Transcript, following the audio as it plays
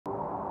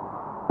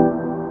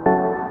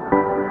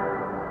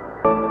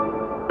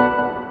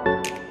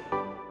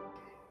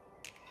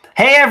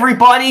Hey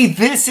everybody,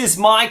 this is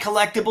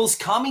MyCollectables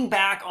coming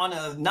back on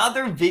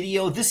another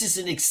video. This is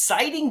an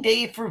exciting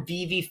day for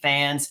Veve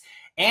fans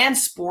and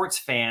sports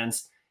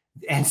fans,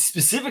 and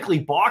specifically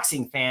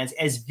boxing fans,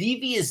 as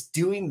Veve is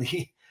doing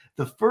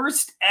the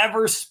first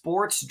ever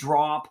sports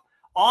drop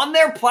on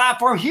their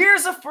platform.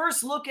 Here's a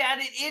first look at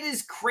it. It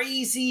is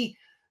crazy.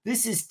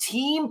 This is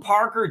Team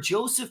Parker,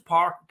 Joseph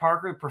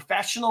Parker,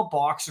 professional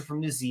boxer from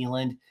New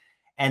Zealand.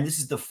 And this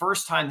is the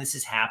first time this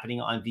is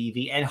happening on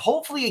Veve, and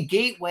hopefully a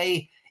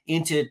gateway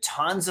into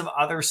tons of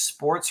other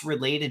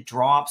sports-related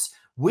drops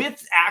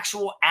with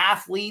actual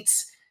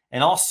athletes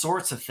and all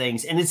sorts of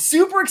things. And it's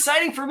super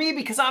exciting for me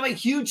because I'm a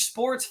huge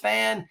sports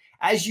fan.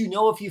 As you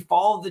know, if you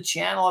follow the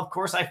channel, of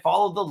course, I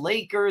follow the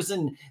Lakers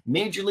and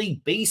Major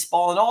League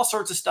Baseball and all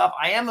sorts of stuff.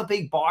 I am a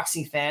big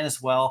boxing fan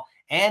as well,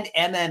 and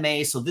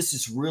MMA, so this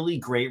is really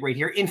great right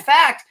here. In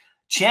fact,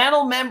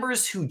 channel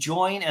members who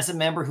join as a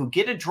member who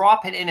get a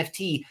drop hit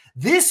NFT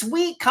this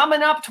week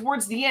coming up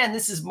towards the end,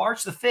 this is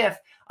March the 5th,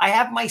 I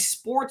have my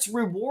sports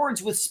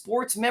rewards with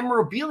sports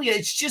memorabilia.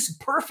 It's just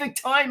perfect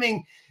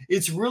timing.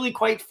 It's really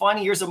quite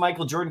funny. Here's a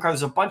Michael Jordan card.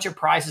 There's a bunch of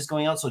prizes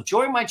going out. So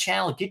join my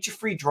channel, get your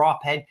free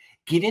drop head,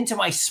 get into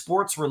my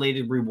sports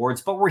related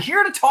rewards. But we're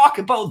here to talk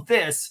about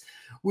this,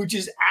 which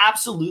is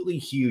absolutely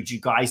huge,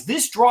 you guys.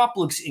 This drop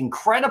looks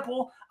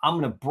incredible. I'm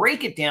going to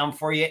break it down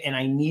for you, and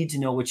I need to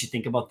know what you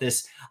think about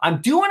this.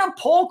 I'm doing a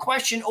poll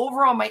question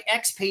over on my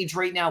X page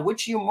right now,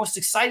 which you're most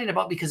excited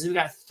about, because we've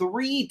got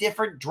 3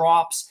 different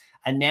drops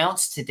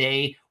announced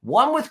today.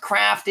 One with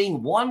crafting,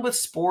 one with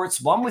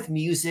sports, one with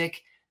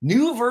music.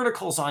 New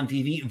verticals on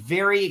Veve.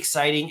 Very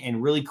exciting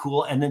and really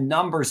cool. And the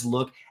numbers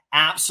look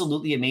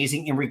absolutely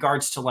amazing in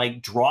regards to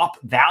like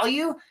drop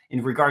value,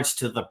 in regards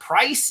to the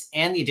price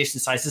and the edition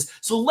sizes.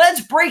 So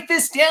let's break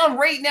this down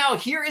right now.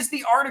 Here is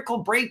the article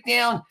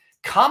breakdown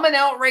coming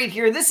out right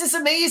here. This is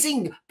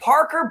amazing.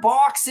 Parker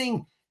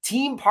Boxing,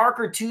 Team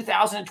Parker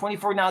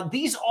 2024. Now,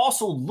 these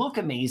also look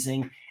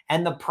amazing,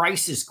 and the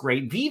price is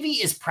great.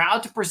 Veve is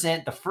proud to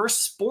present the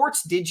first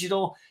sports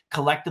digital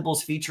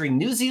collectibles featuring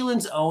New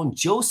Zealand's own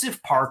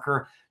Joseph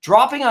Parker,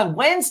 dropping on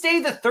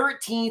Wednesday the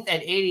 13th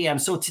at 8 a.m.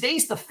 So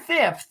today's the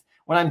 5th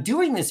when I'm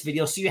doing this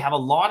video, so you have a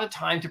lot of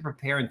time to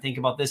prepare and think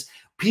about this.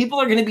 People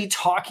are going to be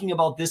talking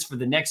about this for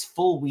the next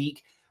full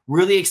week.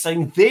 Really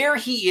exciting. There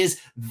he is.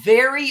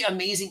 Very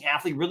amazing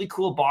athlete, really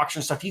cool boxer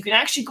and stuff. You can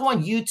actually go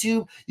on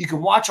YouTube. You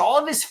can watch all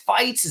of his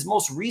fights, his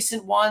most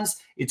recent ones.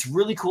 It's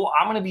really cool.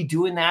 I'm going to be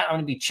doing that. I'm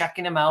going to be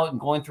checking him out and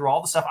going through all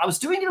the stuff. I was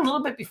doing it a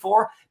little bit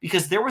before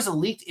because there was a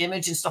leaked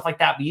image and stuff like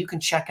that, but you can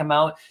check him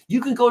out.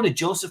 You can go to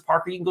Joseph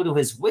Parker. You can go to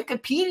his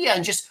Wikipedia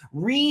and just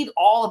read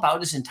all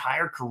about his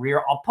entire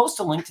career. I'll post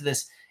a link to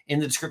this in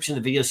the description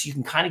of the video so you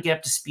can kind of get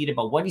up to speed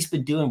about what he's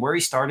been doing, where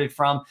he started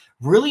from.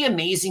 Really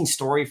amazing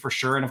story for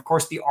sure. And of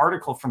course, the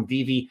article from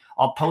Veve,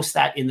 I'll post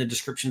that in the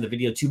description of the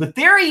video too. But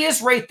there he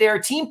is right there,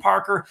 Team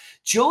Parker.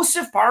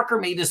 Joseph Parker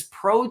made his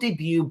pro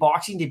debut,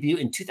 boxing debut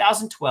in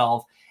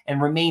 2012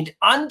 and remained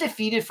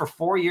undefeated for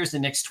 4 years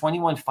in the next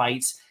 21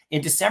 fights.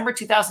 In December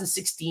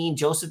 2016,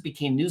 Joseph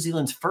became New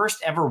Zealand's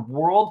first ever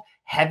world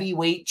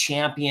heavyweight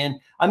champion.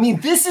 I mean,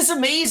 this is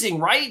amazing,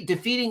 right?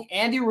 Defeating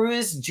Andy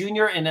Ruiz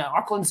Jr. in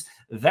Auckland's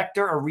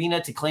Vector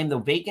Arena to claim the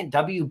vacant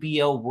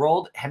WBO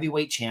World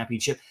Heavyweight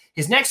Championship.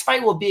 His next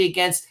fight will be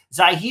against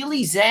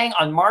Zahili Zhang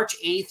on March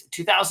 8th,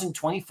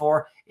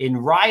 2024 in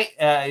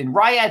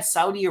Riyadh,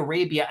 Saudi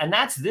Arabia. And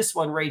that's this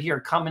one right here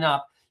coming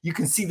up. You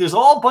can see there's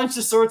all bunch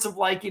of sorts of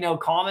like,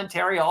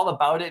 commentary all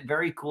about it.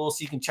 Very cool.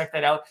 So you can check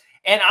that out.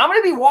 And I'm going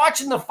to be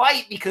watching the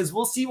fight because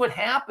we'll see what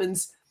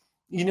happens.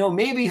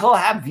 Maybe he'll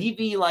have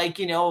Veve like,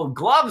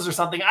 gloves or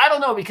something. I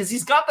don't know, because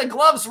he's got the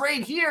gloves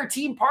right here,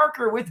 Team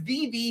Parker with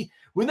Veve.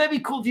 Wouldn't that be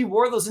cool if he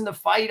wore those in the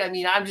fight? I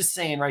mean, I'm just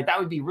saying, right? That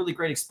would be really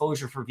great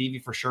exposure for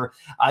Veve for sure.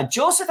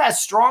 Joseph has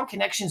strong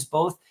connections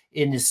both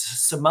in his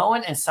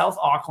Samoan and South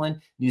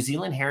Auckland, New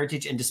Zealand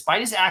heritage. And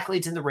despite his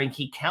accolades in the ring,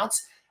 he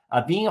counts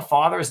being a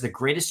father is the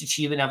greatest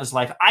achievement of his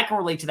life. I can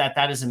relate to that.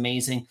 That is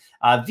amazing.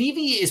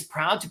 Veve is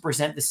proud to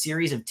present the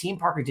series of Team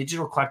Parker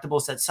digital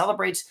collectibles that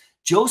celebrates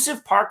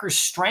Joseph Parker's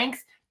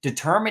strength,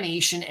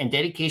 determination, and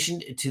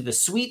dedication to the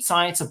sweet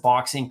science of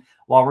boxing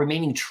while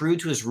remaining true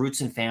to his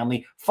roots and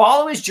family.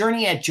 Follow his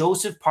journey at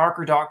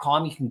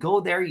josephparker.com. You can go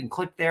there. You can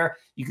click there.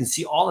 You can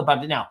see all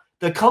about it. Now,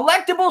 the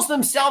collectibles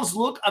themselves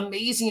look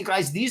amazing, you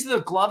guys. These are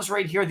the gloves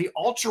right here, the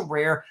ultra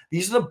rare.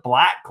 These are the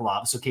black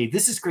gloves. Okay,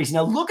 this is crazy.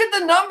 Now, look at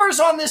the numbers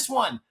on this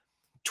one.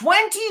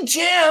 20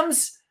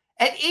 gems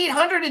at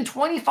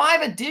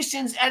 825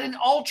 editions at an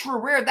ultra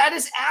rare. That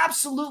is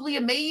absolutely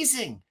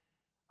amazing.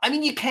 I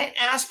mean, you can't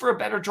ask for a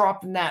better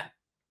drop than that.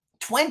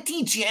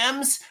 20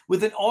 gems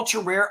with an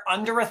ultra rare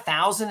under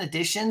 1,000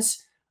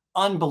 editions.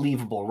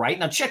 Unbelievable, right?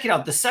 Now check it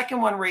out. The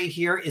second one right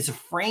here is a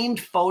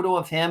framed photo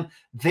of him.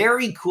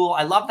 Very cool.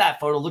 I love that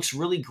photo. Looks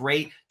really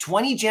great.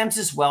 20 gems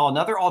as well.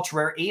 Another ultra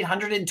rare,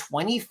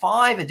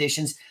 825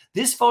 editions.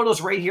 This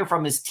photo's right here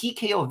from his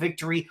TKO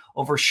victory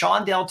over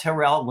Shondell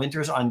Terrell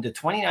Winters on the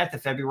 29th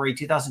of February,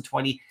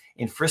 2020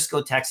 in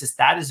Frisco, Texas.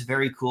 That is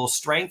very cool.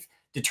 Strength,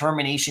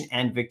 determination,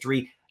 and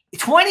victory.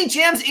 20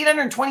 gems,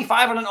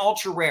 825 on an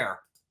ultra rare.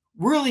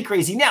 Really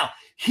crazy. Now,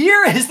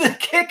 here is the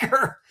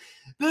kicker.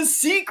 The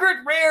secret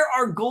rare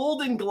are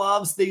golden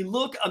gloves. They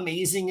look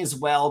amazing as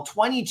well.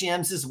 20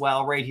 gems as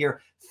well right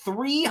here.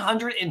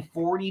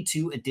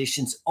 342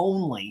 editions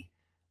only.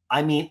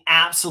 I mean,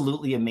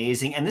 absolutely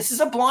amazing. And this is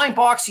a blind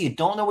box, so you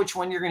don't know which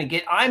one you're going to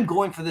get. I'm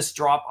going for this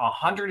drop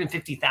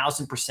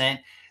 150,000%.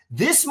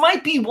 This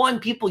might be one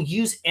people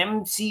use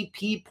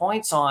MCP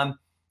points on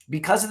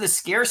because of the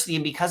scarcity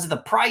and because of the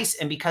price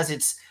and because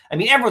it's, I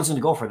mean, everyone's going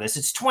to go for this.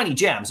 It's 20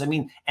 gems. I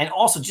mean, and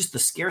also just the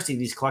scarcity of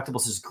these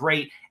collectibles is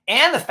great.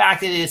 And the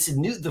fact that it's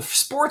new, the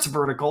sports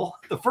vertical,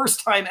 the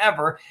first time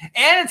ever.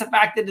 And it's the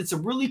fact that it's a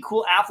really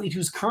cool athlete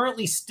who's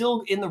currently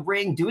still in the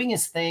ring doing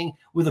his thing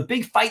with a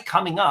big fight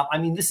coming up. I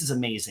mean, this is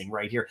amazing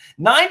right here.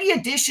 90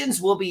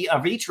 editions will be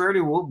of each rarity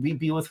will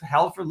be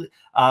withheld for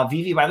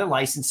Veve by the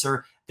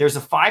licensor. There's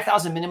a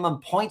 5,000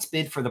 minimum points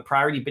bid for the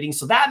priority bidding.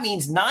 So that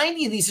means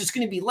 90 of these is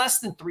going to be less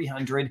than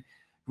 300,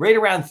 right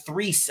around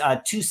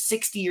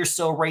 260 or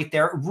so right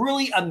there.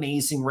 Really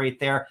amazing right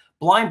there.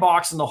 Blind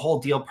box and the whole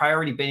deal,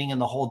 priority bidding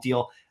and the whole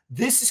deal.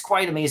 This is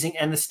quite amazing.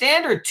 And the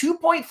standard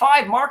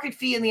 2.5 market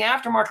fee in the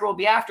aftermarket will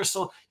be after.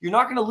 So you're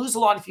not going to lose a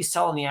lot if you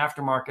sell in the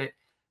aftermarket.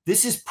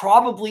 This is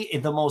probably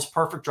the most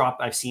perfect drop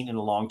I've seen in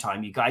a long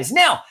time, you guys.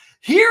 Now,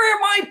 here are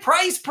my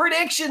price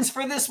predictions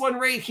for this one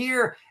right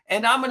here.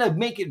 And I'm going to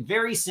make it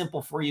very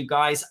simple for you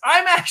guys.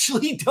 I'm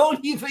actually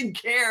don't even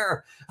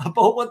care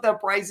about what the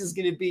price is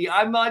going to be.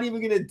 I'm not even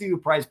going to do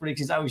price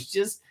predictions. I was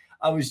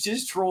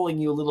just trolling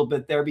you a little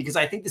bit there because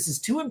I think this is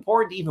too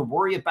important to even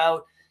worry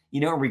about,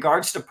 you know, in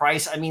regards to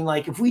price. I mean,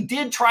 like if we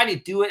did try to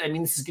do it, I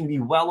mean, this is going to be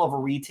well over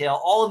retail.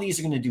 All of these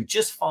are going to do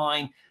just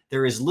fine.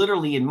 There is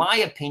literally, in my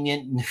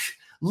opinion,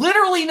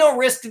 literally no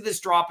risk to this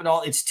drop at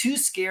all. It's too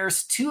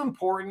scarce, too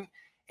important,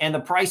 and the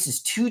price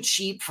is too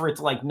cheap for it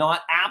to like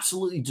not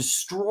absolutely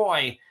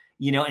destroy,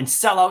 you know, and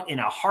sell out in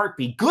a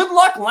heartbeat. Good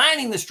luck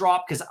landing this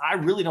drop because I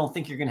really don't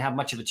think you're going to have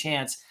much of a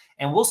chance.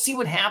 And we'll see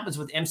what happens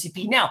with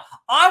MCP. Now,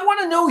 I want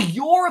to know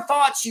your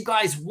thoughts, you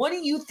guys. What do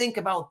you think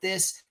about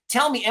this?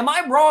 Tell me, am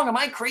I wrong? Am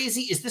I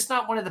crazy? Is this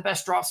not one of the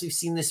best drops we've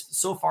seen this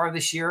so far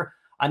this year?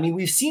 I mean,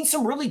 we've seen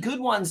some really good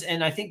ones,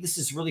 and I think this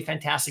is really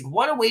fantastic.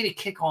 What a way to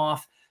kick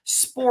off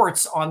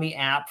sports on the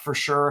app for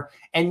sure.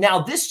 And now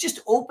this just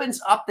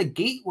opens up the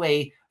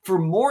gateway for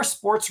more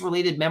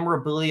sports-related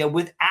memorabilia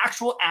with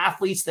actual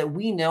athletes that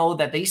we know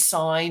that they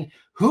sign.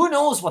 Who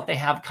knows what they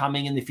have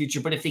coming in the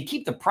future? But if they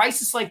keep the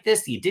prices like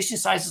this, the edition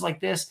sizes like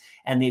this,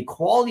 and the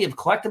quality of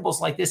collectibles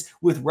like this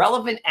with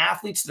relevant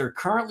athletes that are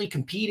currently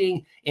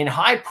competing in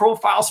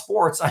high-profile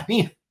sports, I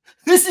mean,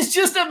 this is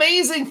just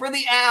amazing for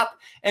the app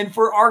and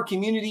for our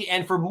community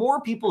and for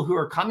more people who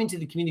are coming to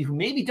the community who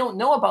maybe don't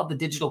know about the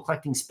digital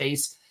collecting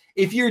space.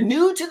 If you're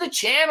new to the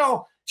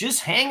channel,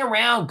 just hang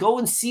around, go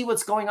and see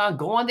what's going on.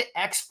 Go on to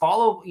X,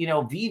 follow, you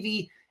know,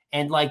 Veve,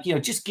 and like, you know,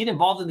 just get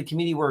involved in the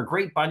community. We're a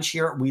great bunch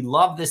here. We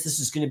love this. This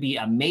is going to be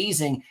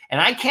amazing. And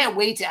I can't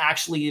wait to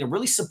actually, you know,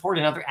 really support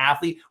another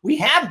athlete. We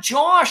have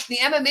Josh, the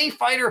MMA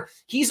fighter.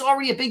 He's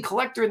already a big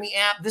collector in the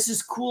app. This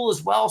is cool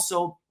as well.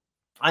 So,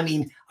 I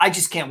mean, I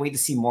just can't wait to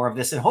see more of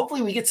this. And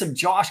hopefully we get some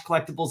Josh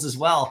collectibles as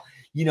well,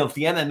 you know,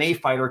 the MMA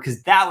fighter,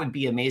 because that would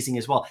be amazing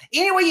as well.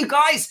 Anyway, you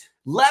guys,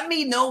 let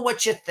me know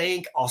what you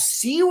think. I'll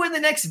see you in the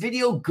next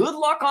video. Good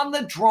luck on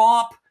the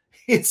drop.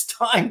 It's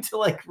time to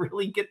like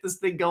really get this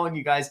thing going,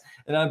 you guys.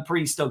 And I'm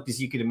pretty stoked, as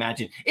you can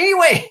imagine.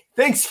 Anyway,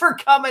 thanks for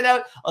coming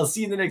out. I'll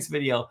see you in the next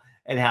video,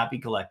 and happy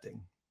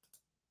collecting.